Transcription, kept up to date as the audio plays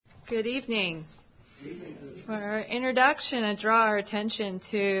Good evening. For our introduction, I draw our attention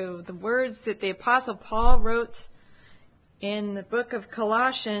to the words that the Apostle Paul wrote in the book of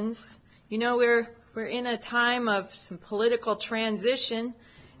Colossians. You know, we're in a time of some political transition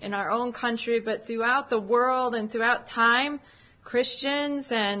in our own country, but throughout the world and throughout time, Christians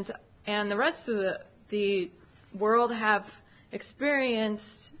and the rest of the world have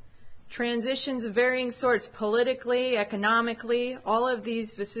experienced transitions of varying sorts, politically, economically. All of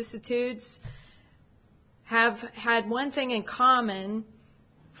these vicissitudes have had one thing in common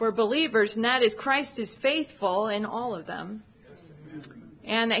for believers, and that is Christ is faithful in all of them.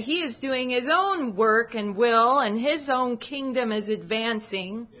 And that He is doing His own work and will, and His own kingdom is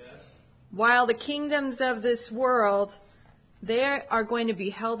advancing, while the kingdoms of this world, they are going to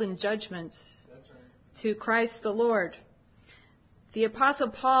be held in judgment to Christ the Lord. The Apostle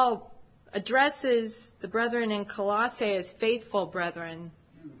Paul addresses the brethren in Colossae as faithful brethren.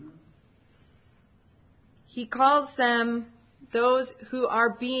 He calls them those who are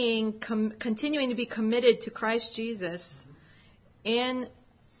continuing to be committed to Christ Jesus in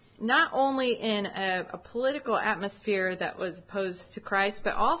not only in a political atmosphere that was opposed to Christ,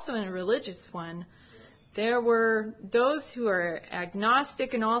 but also in a religious one. There were those who are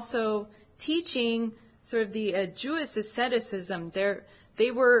agnostic and also teaching sort of the Jewish asceticism.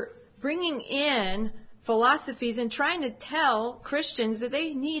 They were bringing in philosophies and trying to tell Christians that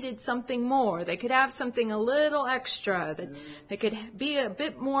they needed something more. They could have something a little extra, that they could be a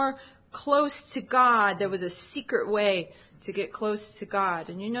bit more close to God. There was a secret way to get close to God.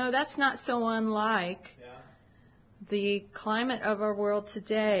 And you know, that's not so unlike the climate of our world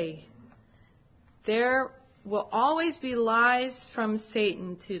today. There will always be lies from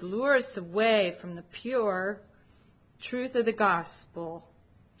Satan to lure us away from the pure truth of the gospel.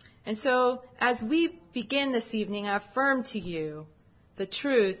 And so, as we begin this evening, I affirm to you the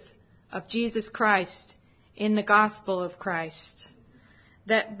truth of Jesus Christ in the gospel of Christ.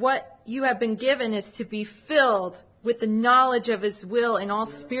 That what you have been given is to be filled with the knowledge of His will in all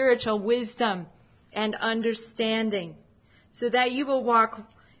spiritual wisdom and understanding, so that you will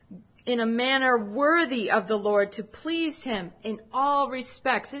walk in a manner worthy of the Lord, to please Him in all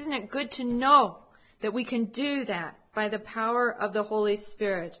respects. Isn't it good to know that we can do that by the power of the Holy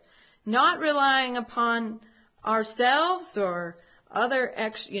Spirit? Not relying upon ourselves or other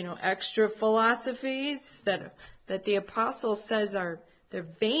extra philosophies that the apostle says they're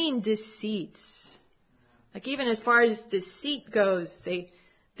vain deceits. Like even as far as deceit goes,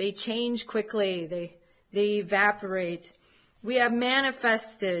 they change quickly, they evaporate. We have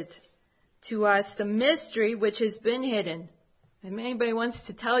manifested to us the mystery which has been hidden. If anybody wants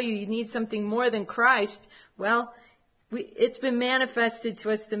to tell you need something more than Christ, well, it's been manifested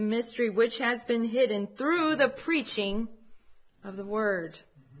to us the mystery which has been hidden through the preaching of the Word.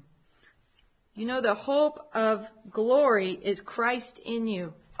 You know, the hope of glory is Christ in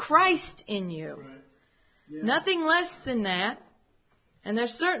you. Christ in you. Right. Yeah. Nothing less than that. And there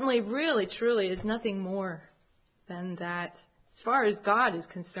certainly, really, truly is nothing more than that. As far as God is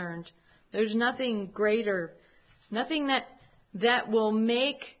concerned, there's nothing greater, nothing that will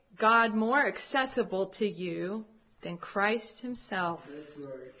make God more accessible to you than Christ Himself.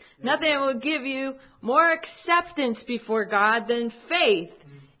 Right. Nothing will give you more acceptance before God than faith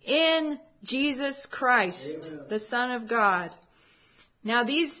in Jesus Christ, Amen, the Son of God. Now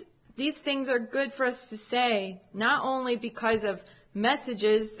these things are good for us to say, not only because of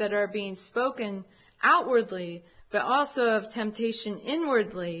messages that are being spoken outwardly, but also of temptation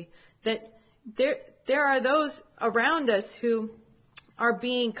inwardly, that there are those around us who are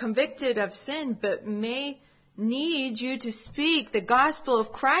being convicted of sin, but may need you to speak the gospel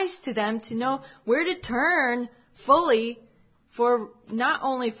of Christ to them, to know where to turn fully for not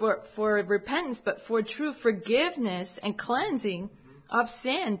only for repentance, but for true forgiveness and cleansing of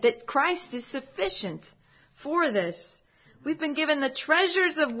sin, that Christ is sufficient for this. We've been given the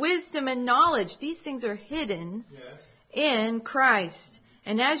treasures of wisdom and knowledge. These things are hidden in Christ.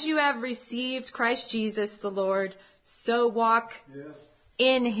 And as you have received Christ Jesus the Lord, so walk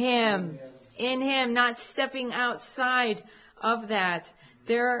in Him. In Him, not stepping outside of that.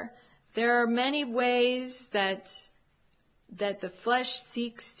 There are many ways that the flesh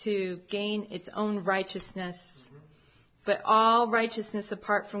seeks to gain its own righteousness. But all righteousness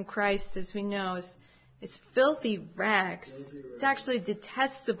apart from Christ, as we know, is filthy rags. It's actually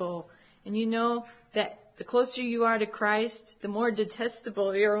detestable. And you know that the closer you are to Christ, the more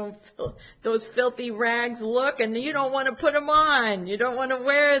detestable those filthy rags look, and you don't want to put them on. You don't want to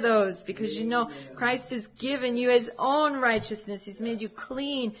wear those, because you know Christ has given you His own righteousness. He's made you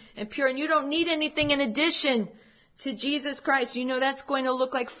clean and pure, and you don't need anything in addition to Jesus Christ, you know that's going to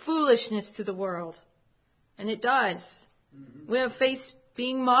look like foolishness to the world. And it does. We have faced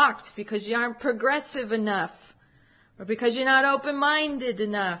being mocked because you aren't progressive enough, or because you're not open-minded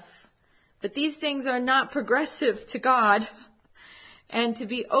enough. But these things are not progressive to God. And to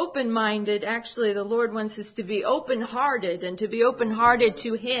be open-minded, actually the Lord wants us to be open-hearted, and to be open-hearted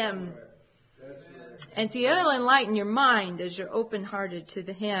to Him. And He'll enlighten your mind as you're open-hearted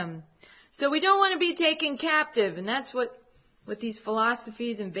to Him. So we don't want to be taken captive, and that's what these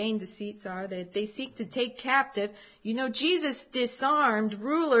philosophies and vain deceits are. They seek to take captive. You know, Jesus disarmed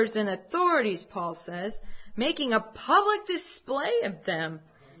rulers and authorities, Paul says, making a public display of them,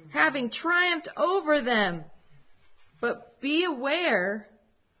 having triumphed over them. But be aware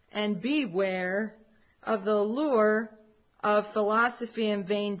and beware of the allure of philosophy and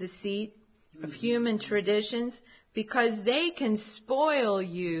vain deceit, of human traditions, because they can spoil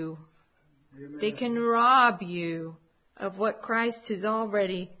you. Amen. They can rob you of what Christ has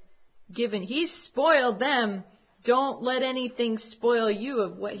already given. He's spoiled them. Don't let anything spoil you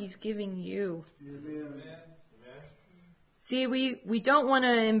of what He's giving you. Amen. See, we don't want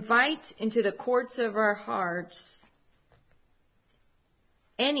to invite into the courts of our hearts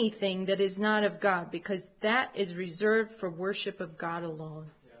anything that is not of God, because that is reserved for worship of God alone.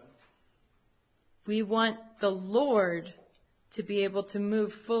 Yeah. We want the Lord to be able to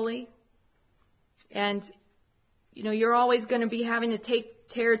move fully. And, you know, you're always going to be having to take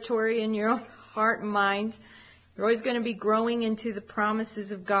territory in your own heart and mind. You're always going to be growing into the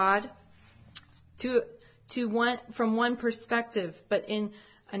promises of God from one perspective. But in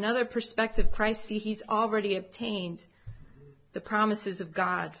another perspective, Christ, He's already obtained the promises of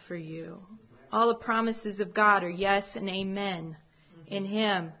God for you. All the promises of God are yes and amen in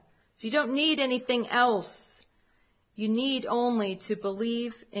Him. So you don't need anything else. You need only to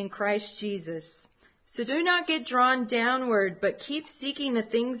believe in Christ Jesus. So do not get drawn downward, but keep seeking the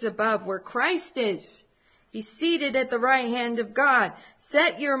things above where Christ is. He's seated at the right hand of God.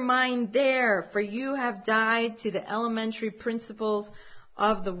 Set your mind there, for you have died to the elementary principles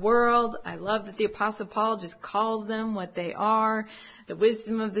of the world. I love that the Apostle Paul just calls them what they are. The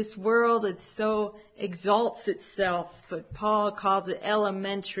wisdom of this world, it so exalts itself, but Paul calls it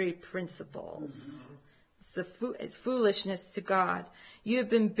elementary principles. It's foolishness to God. You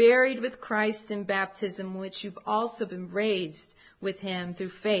have been buried with Christ in baptism, which you've also been raised with Him through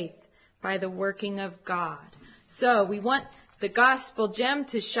faith by the working of God. So we want the gospel gem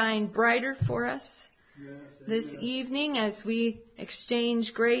to shine brighter for us this evening as we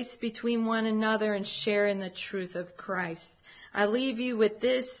exchange grace between one another and share in the truth of Christ. I leave you with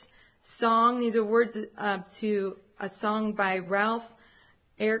this song. These are words to a song by Ralph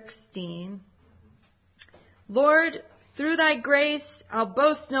Erskine. Lord, through Thy grace, I'll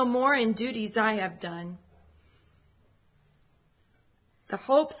boast no more in duties I have done. The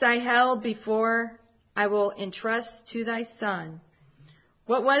hopes I held before I will entrust to Thy Son.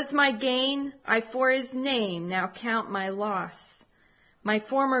 What was my gain? I for His name now count my loss. My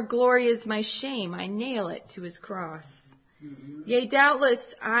former glory is my shame. I nail it to His cross. Yea,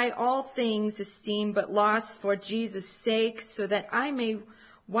 doubtless I all things esteem but loss for Jesus' sake, so that I may,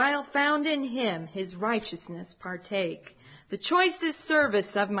 while found in Him, His righteousness partake. The choicest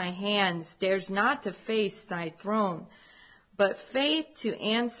service of my hands dares not to face Thy throne, but faith to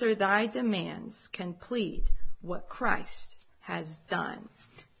answer Thy demands can plead what Christ has done.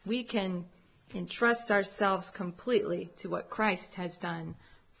 We can entrust ourselves completely to what Christ has done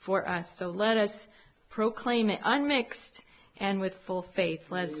for us. So let us proclaim it unmixed and with full faith.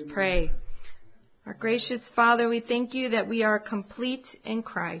 Let us pray. Our gracious Father, we thank You that we are complete in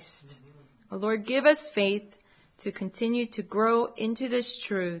Christ. O Lord, give us faith to continue to grow into this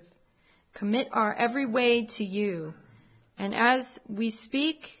truth. Commit our every way to You. And as we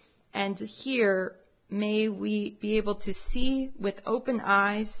speak and hear, may we be able to see with open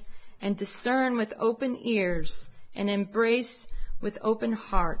eyes and discern with open ears and embrace with open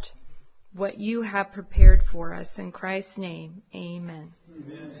heart what You have prepared for us. In Christ's name, amen.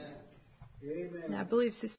 Amen. Amen. And I believe Sister